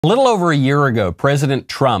A little over a year ago, President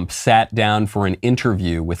Trump sat down for an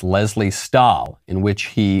interview with Lesley Stahl, in which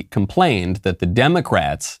he complained that the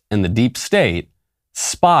Democrats and the deep state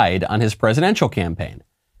spied on his presidential campaign.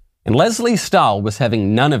 And Lesley Stahl was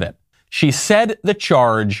having none of it. She said the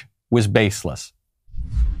charge was baseless.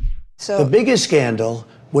 So the biggest scandal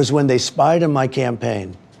was when they spied on my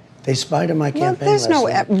campaign. They spied on my campaign. Well, there's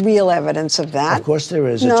no real evidence of that. Of course there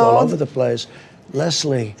is. It's all over the place.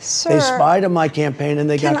 Leslie, Sir, they spied on my campaign and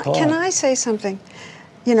they got caught. Can I say something?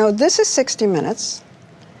 You know, this is 60 Minutes,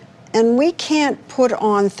 and we can't put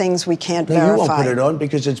on things we can't verify. You won't put it on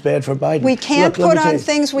because it's bad for Biden. We can't put on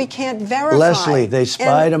things we can't verify. Leslie, they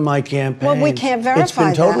spied on my campaign. Well, we can't verify that. It's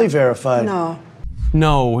been totally verified. No.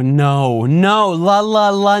 No,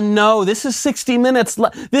 no. This is 60 Minutes.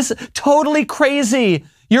 This is totally crazy.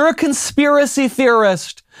 You're a conspiracy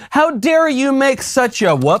theorist. How dare you make such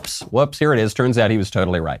a whoops, here it is. Turns out he was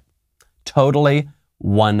totally right. Totally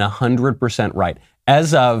 100% right.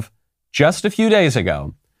 As of just a few days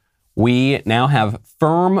ago, we now have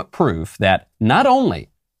firm proof that not only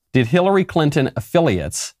did Hillary Clinton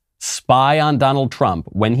affiliates spy on Donald Trump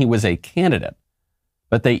when he was a candidate,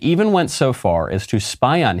 but they even went so far as to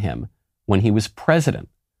spy on him when he was president,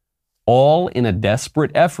 all in a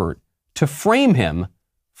desperate effort to frame him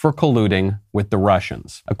for colluding with the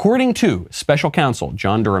Russians. According to Special Counsel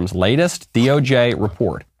John Durham's latest DOJ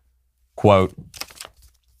report, quote,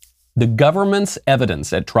 the government's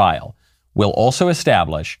evidence at trial will also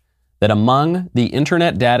establish that among the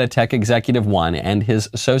Internet Data Tech Executive One and his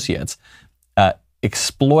associates,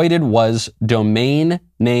 exploited was domain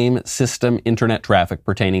name system internet traffic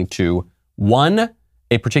pertaining to 1,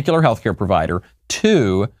 a particular healthcare provider,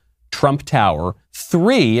 2, Trump Tower,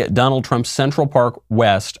 3, Donald Trump's Central Park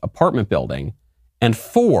West apartment building, and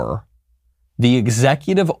 4, the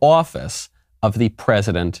executive office of the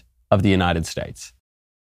President of the United States.